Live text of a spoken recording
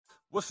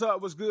What's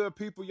up? What's good,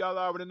 people? Y'all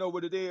already know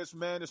what it is,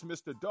 man. It's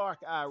Mr. Dark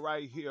Eye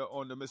right here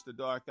on the Mr.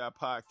 Dark Eye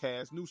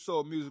podcast. New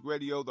Soul Music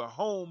Radio, the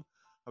home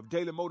of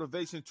daily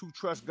motivation to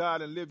trust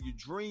God and live your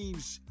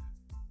dreams.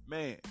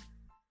 Man,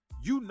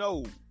 you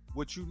know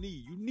what you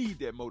need. You need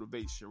that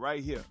motivation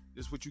right here.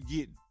 This is what you're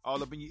getting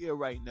all up in your ear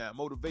right now.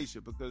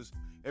 Motivation, because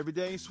every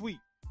day ain't sweet,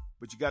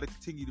 but you got to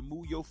continue to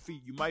move your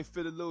feet. You might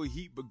feel a little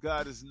heat, but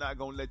God is not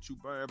going to let you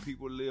burn.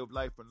 People live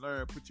life and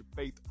learn. Put your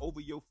faith over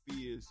your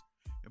fears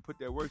and put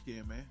that work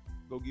in, man.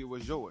 Go get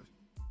what's yours.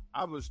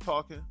 I was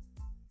talking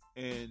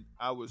and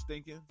I was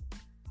thinking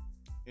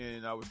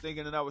and I was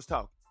thinking and I was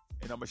talking.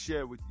 And I'm going to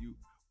share with you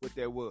what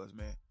that was,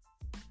 man.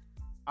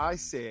 I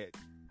said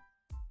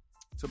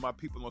to my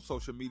people on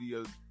social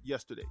media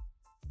yesterday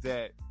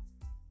that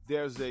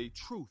there's a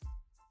truth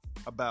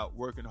about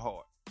working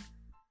hard.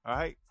 All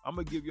right? I'm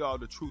going to give y'all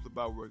the truth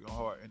about working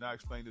hard. And I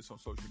explained this on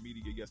social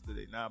media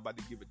yesterday. Now I'm about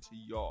to give it to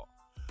y'all.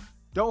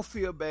 Don't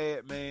feel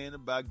bad, man,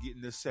 about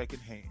getting the second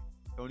hand.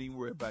 Don't even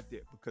worry about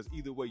that, because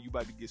either way, you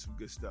about to get some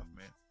good stuff,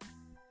 man.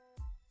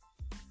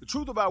 The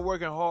truth about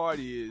working hard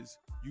is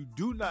you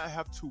do not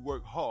have to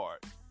work hard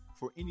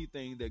for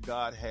anything that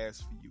God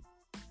has for you.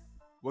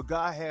 What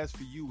God has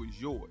for you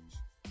is yours.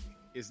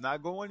 It's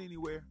not going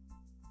anywhere.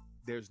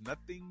 There's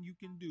nothing you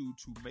can do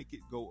to make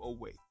it go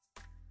away.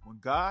 When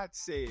God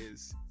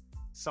says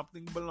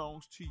something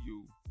belongs to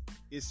you,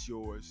 it's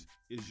yours,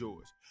 it's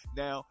yours.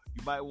 Now,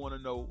 you might want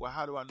to know, well,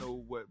 how do I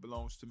know what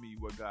belongs to me,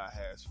 what God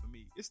has for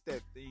me? It's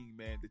that thing,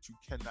 man, that you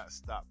cannot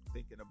stop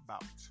thinking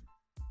about,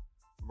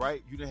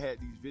 right? You done had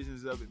these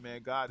visions of it,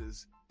 man. God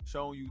has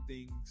shown you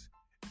things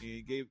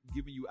and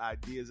giving you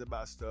ideas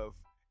about stuff,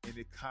 and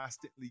it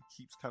constantly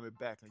keeps coming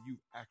back, and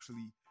you've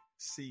actually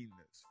seen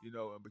this,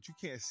 but you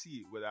can't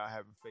see it without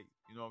having faith.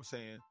 You know what I'm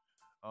saying?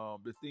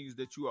 The things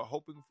that you are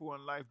hoping for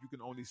in life, you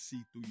can only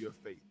see through your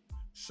faith.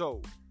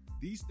 So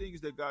these things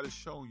that God has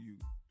shown you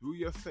through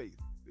your faith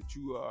that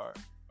you are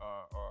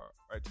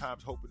at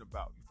times hoping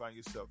about, you find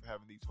yourself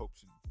having these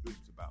hopes and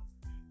dreams about,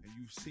 and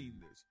you've seen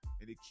this,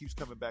 and it keeps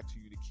coming back to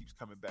you, and it keeps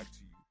coming back to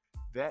you.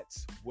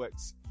 That's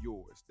what's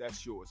yours.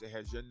 That's yours. It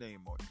has your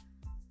name on it,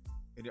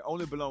 and it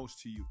only belongs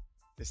to you.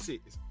 That's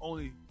it. It's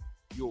only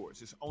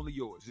yours. It's only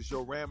yours. It's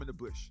your ram in the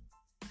bush.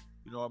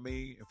 You know what I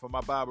mean? And for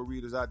my Bible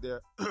readers out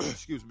there,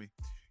 excuse me,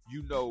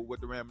 you know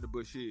what the ram in the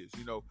bush is,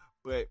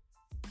 but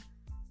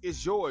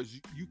it's yours.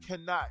 You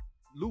cannot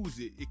lose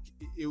it.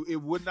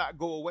 It would not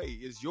go away.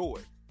 It's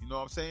yours. You know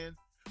what I'm saying?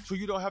 So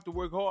you don't have to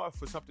work hard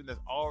for something that's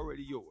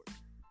already yours.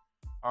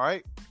 All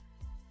right?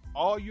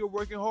 All you're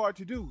working hard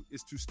to do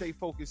is to stay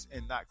focused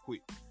and not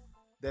quit.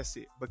 That's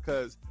it.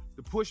 Because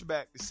the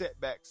pushback, the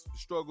setbacks, the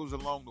struggles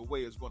along the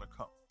way is going to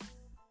come.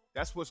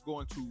 That's what's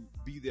going to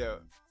be there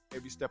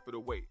every step of the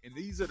way. And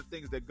these are the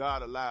things that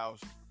God allows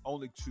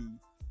only to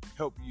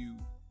help you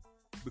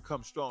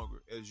become stronger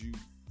as you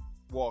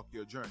walk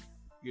your journey,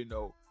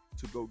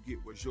 to go get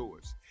what's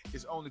yours.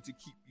 It's only to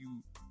keep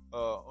you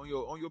on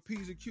your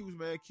P's and Q's,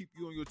 man, keep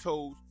you on your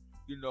toes,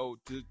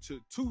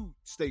 to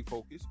stay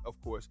focused, of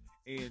course,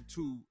 and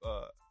to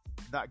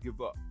not give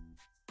up.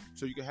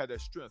 So you can have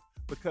that strength.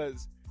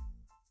 Because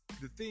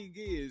the thing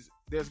is,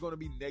 there's going to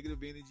be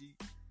negative energy.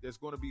 There's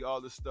going to be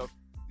all this stuff,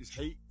 this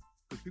hate,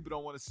 because people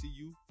don't want to see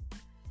you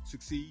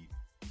succeed.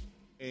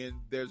 And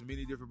there's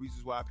many different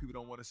reasons why people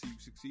don't want to see you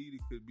succeed.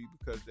 It could be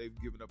because they've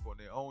given up on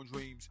their own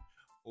dreams,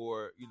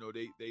 or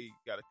they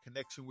got a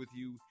connection with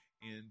you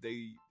and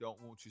they don't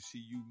want to see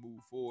you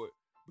move forward,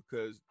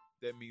 because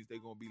that means they're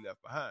going to be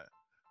left behind.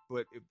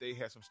 But if they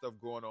had some stuff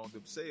going on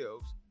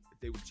themselves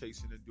that they was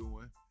chasing and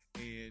doing,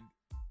 and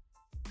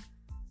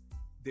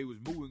they was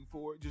moving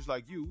forward just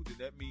like you, then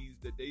that means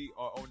that they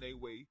are on their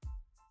way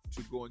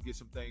to go and get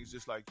some things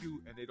just like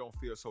you, and they don't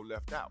feel so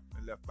left out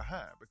and left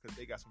behind because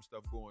they got some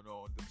stuff going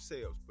on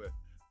themselves. But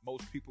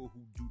most people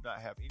who do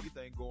not have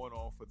anything going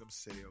on for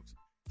themselves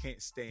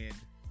can't stand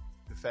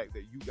the fact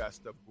that you got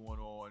stuff going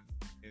on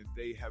and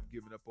they have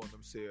given up on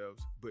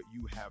themselves, but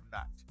you have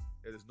not.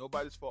 It is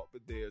nobody's fault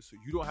but theirs, so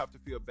you don't have to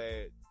feel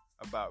bad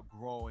about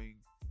growing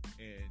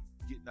and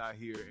getting out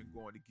here and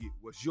going to get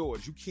what's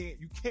yours. You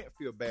can't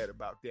feel bad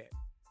about that,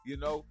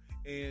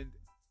 and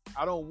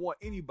I don't want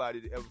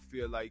anybody to ever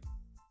feel like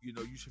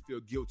you should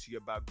feel guilty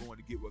about going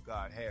to get what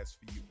God has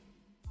for you.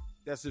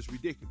 That's just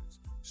ridiculous.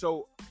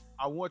 So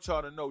I want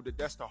y'all to know that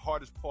that's the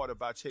hardest part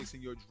about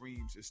chasing your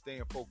dreams, is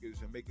staying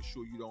focused and making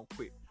sure you don't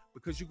quit,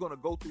 because you're going to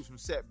go through some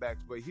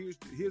setbacks. But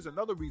here's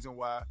another reason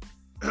why,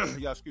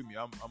 y'all excuse me,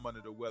 I'm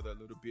under the weather a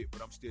little bit,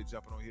 but I'm still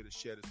jumping on here to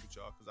share this with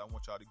y'all because I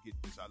want y'all to get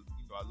this. I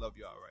love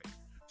y'all, right?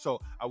 So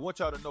I want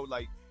y'all to know,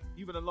 like,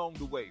 even along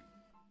the way,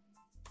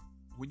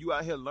 when you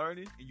out here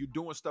learning and you're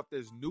doing stuff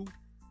that's new,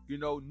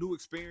 new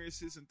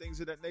experiences and things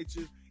of that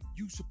nature,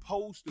 you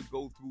supposed to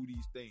go through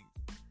these things,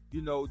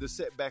 the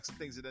setbacks and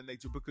things of that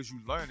nature, because you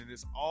learning.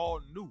 It's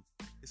all new.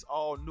 It's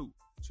all new.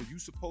 So you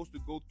supposed to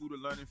go through the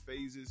learning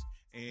phases,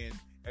 and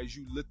as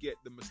you look at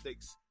the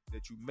mistakes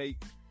that you make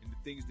and the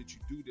things that you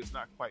do that's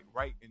not quite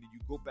right, and then you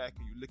go back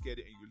and you look at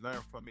it and you learn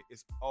from it,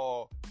 it's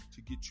all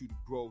to get you to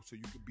grow so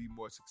you can be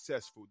more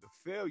successful.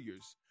 The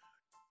failures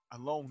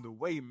along the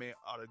way, man,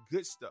 are the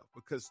good stuff,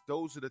 because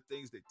those are the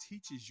things that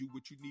teaches you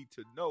what you need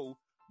to know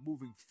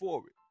moving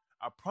forward.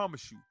 I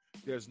promise you,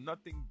 there's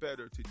nothing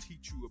better to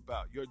teach you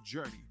about your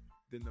journey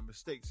than the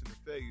mistakes and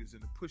the failures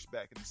and the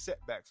pushback and the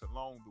setbacks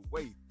along the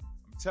way.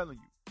 I'm telling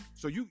you.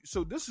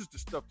 So this is the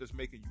stuff that's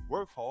making you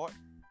work hard.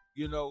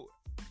 You know,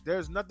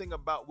 there's nothing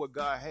about what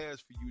God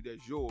has for you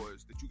that's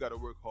yours that you got to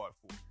work hard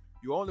for.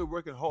 You're only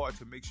working hard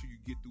to make sure you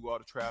get through all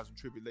the trials and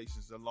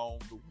tribulations along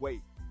the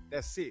way.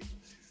 That's it.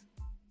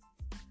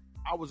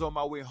 I was on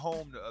my way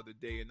home the other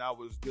day and I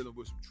was dealing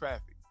with some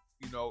traffic,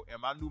 you know,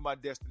 and I knew my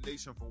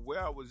destination from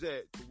where I was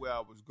at to where I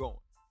was going.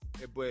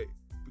 But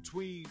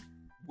between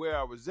where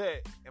I was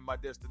at and my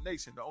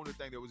destination, the only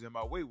thing that was in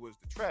my way was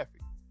the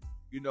traffic.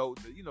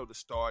 The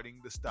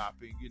starting, the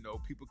stopping,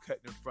 people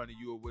cutting in front of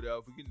you or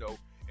whatever,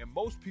 and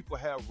most people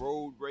have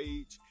road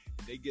rage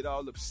and they get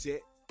all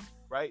upset,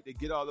 right? They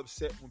get all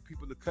upset when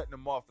people are cutting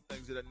them off for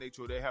things of that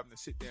nature, or they're having to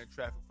sit there in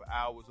traffic for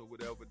hours or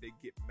whatever. They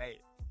get mad.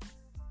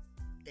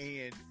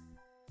 And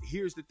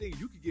here's the thing,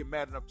 you can get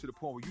mad enough to the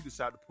point where you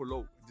decide to pull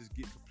over and just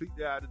get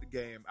completely out of the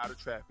game, out of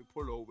traffic,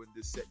 pull over and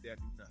just sit there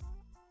and do nothing,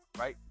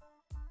 right?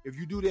 If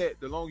you do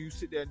that, the longer you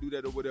sit there and do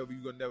that or whatever,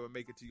 you're going to never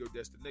make it to your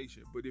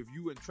destination. But if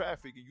you in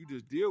traffic and you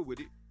just deal with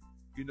it,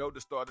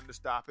 the starting, the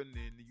stopping,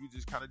 and you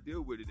just kind of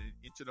deal with it and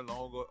inch it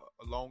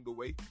along the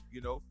way,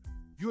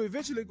 you're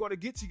eventually going to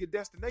get to your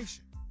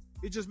destination.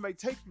 It just may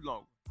take you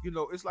longer.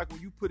 It's like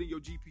when you put in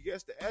your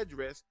GPS, the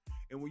address,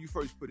 and when you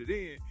first put it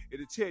in,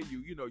 it'll tell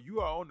you,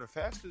 you are on the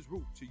fastest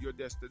route to your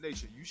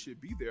destination. You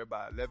should be there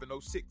by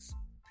 11:06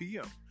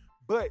 p.m.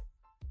 But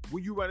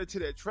when you run into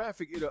that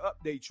traffic, it'll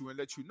update you and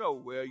let you know,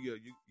 well,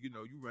 you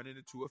running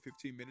into a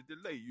 15-minute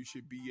delay. You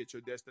should be at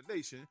your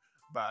destination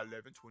by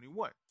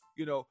 11:21.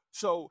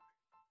 So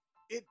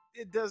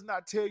it does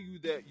not tell you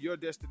that your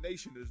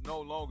destination is no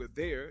longer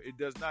there. It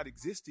does not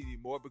exist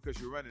anymore because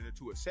you're running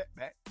into a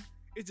setback.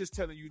 It's just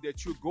telling you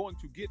that you're going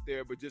to get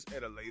there, but just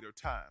at a later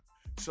time.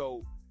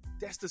 So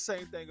that's the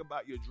same thing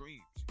about your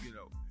dreams.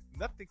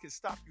 Nothing can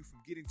stop you from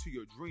getting to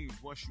your dreams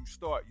once you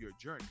start your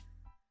journey.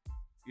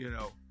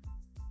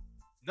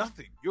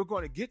 Nothing. You're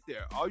going to get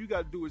there. All you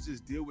got to do is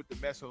just deal with the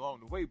mess along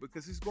the way,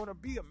 because it's going to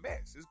be a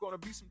mess. It's going to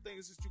be some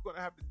things that you're going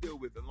to have to deal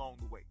with along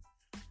the way.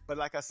 But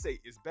like I say,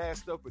 it's bad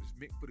stuff, but it's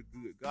meant for the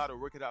good. God will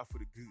work it out for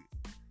the good.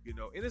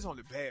 And it's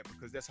only bad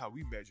because that's how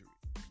we measure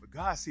it. But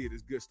God see it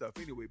as good stuff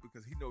anyway,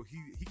 because he know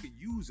he can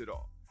use it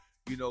all.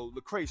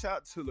 Lecrae, shout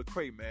out to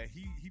Lecrae, man.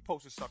 He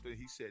posted something.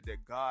 He said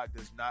that God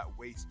does not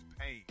waste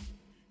pain.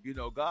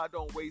 God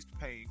don't waste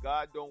pain.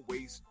 God don't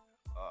waste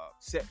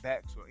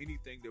setbacks or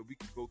anything that we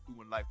can go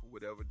through in life or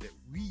whatever that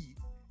we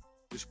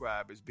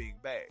describe as being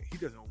bad. He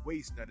doesn't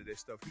waste none of that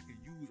stuff. He can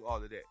use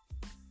all of that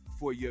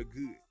for your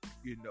good,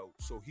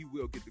 so he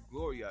will get the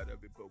glory out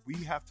of it. But we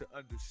have to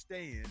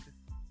understand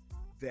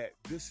that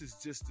this is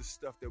just the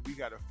stuff that we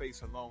got to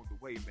face along the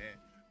way, man.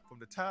 From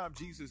the time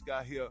Jesus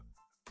got here,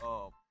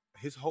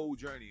 his whole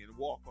journey and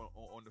walk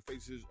on the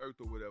face of this earth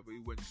or whatever,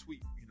 it wasn't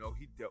sweet.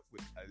 He dealt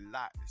with a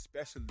lot,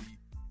 especially,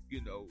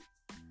 being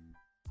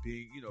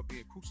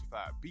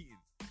crucified, beaten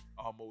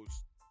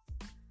almost,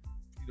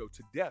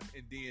 to death,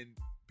 and then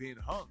being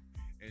hung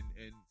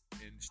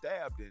and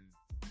stabbed and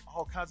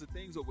all kinds of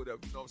things or whatever,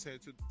 you know what I'm saying,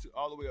 to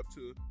all the way up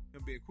to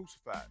him being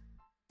crucified.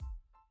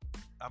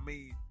 I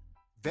mean,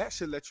 that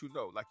should let you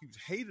know, like, he was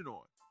hated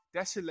on.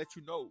 That should let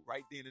you know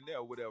right then and there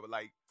or whatever.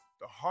 Like,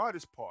 the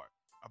hardest part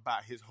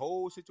about his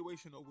whole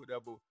situation or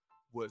whatever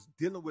was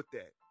dealing with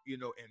that,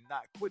 and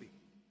not quitting.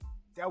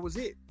 That was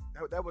it.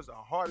 That was the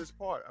hardest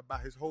part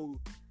about his whole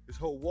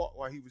walk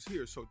while he was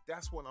here. So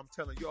that's what I'm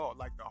telling y'all.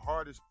 Like, the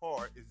hardest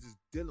part is just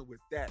dealing with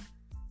that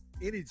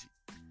energy,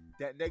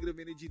 that negative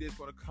energy that's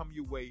going to come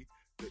your way.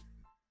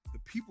 The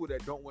people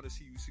that don't want to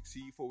see you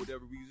succeed for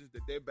whatever reasons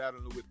that they're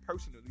battling with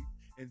personally,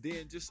 and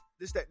then just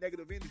that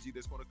negative energy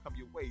that's going to come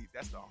your way.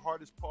 That's the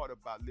hardest part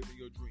about living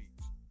your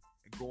dreams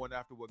and going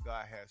after what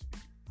God has for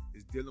you,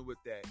 is dealing with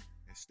that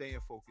and staying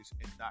focused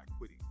and not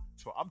quitting.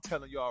 So I'm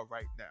telling y'all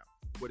right now,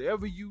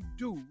 whatever you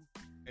do,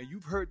 and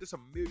you've heard this a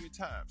million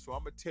times, so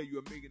I'm going to tell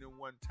you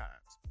 1,000,001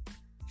 times.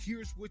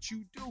 Here's what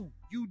you do.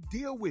 You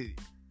deal with it.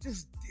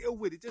 Just deal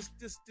with it. Just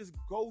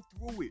go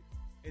through it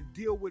and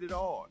deal with it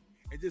all.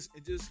 And just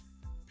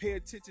pay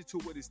attention to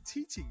what it's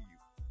teaching you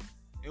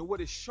and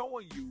what it's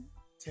showing you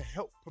to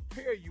help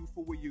prepare you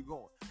for where you're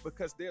going.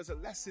 Because there's a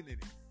lesson in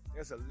it.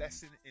 There's a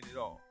lesson in it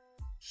all.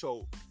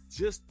 So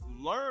just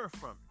learn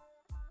from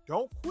it.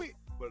 Don't quit,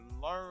 but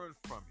learn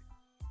from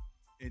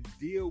it and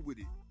deal with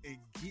it and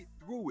get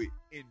through it.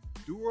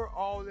 Endure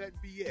all that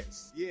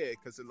BS. Yeah,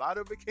 because a lot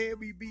of it can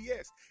be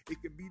BS.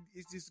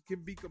 It just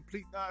can be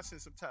complete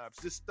nonsense sometimes.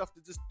 Just stuff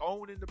that's just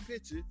thrown in the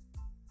picture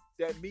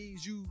that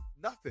means you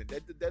nothing.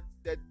 That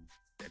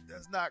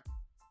does not,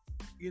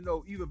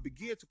 even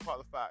begin to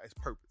qualify as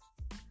purpose.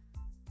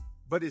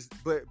 But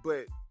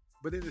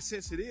in a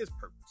sense, it is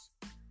purpose.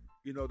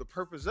 The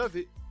purpose of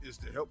it is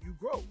to help you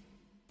grow,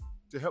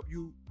 to help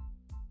you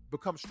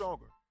become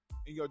stronger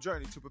in your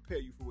journey, to prepare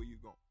you for where you're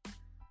going.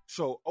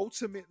 So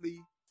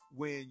ultimately,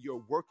 when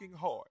you're working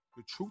hard.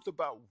 The truth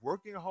about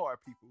working hard,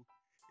 people,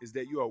 is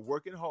that you are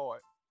working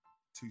hard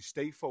to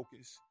stay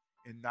focused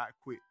and not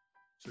quit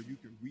so you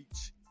can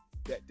reach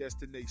that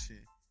destination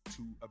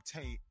to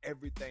obtain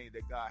everything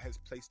that God has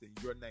placed in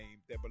your name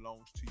that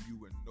belongs to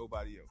you and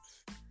nobody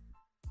else.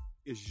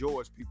 It's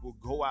yours, people.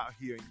 Go out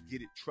here and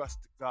get it. Trust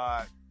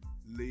God.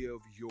 Live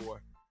your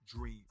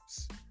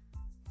dreams.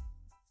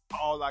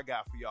 All I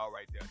got for y'all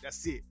right there.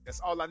 That's it. That's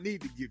all I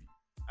need to give you.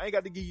 I ain't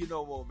got to give you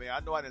no more, man. I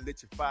know I didn't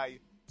let you fire.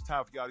 It's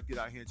time for y'all to get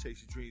out here and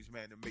chase your dreams,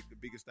 man, and make the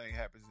biggest thing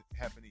happen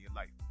in your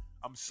life.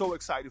 I'm so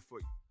excited for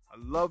you. I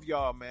love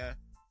y'all, man.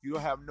 You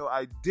don't have no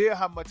idea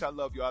how much I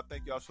love y'all.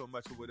 Thank y'all so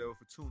much or whatever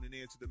for tuning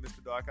in to the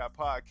Mr. Dark Eye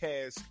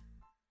Podcast.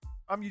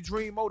 I'm your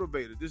dream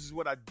motivator. This is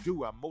what I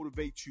do. I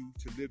motivate you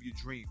to live your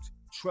dreams.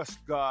 Trust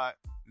God.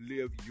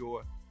 Live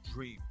your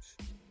dreams.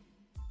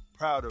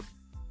 Proud of you.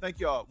 Thank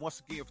y'all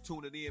once again for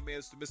tuning in, man.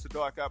 It's the Mr.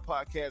 Dark Eye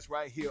Podcast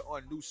right here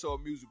on New Soul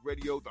Music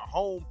Radio, the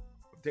home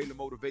of daily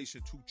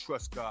motivation to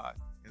trust God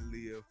and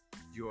live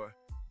your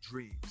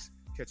dreams.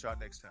 Catch y'all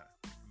next time.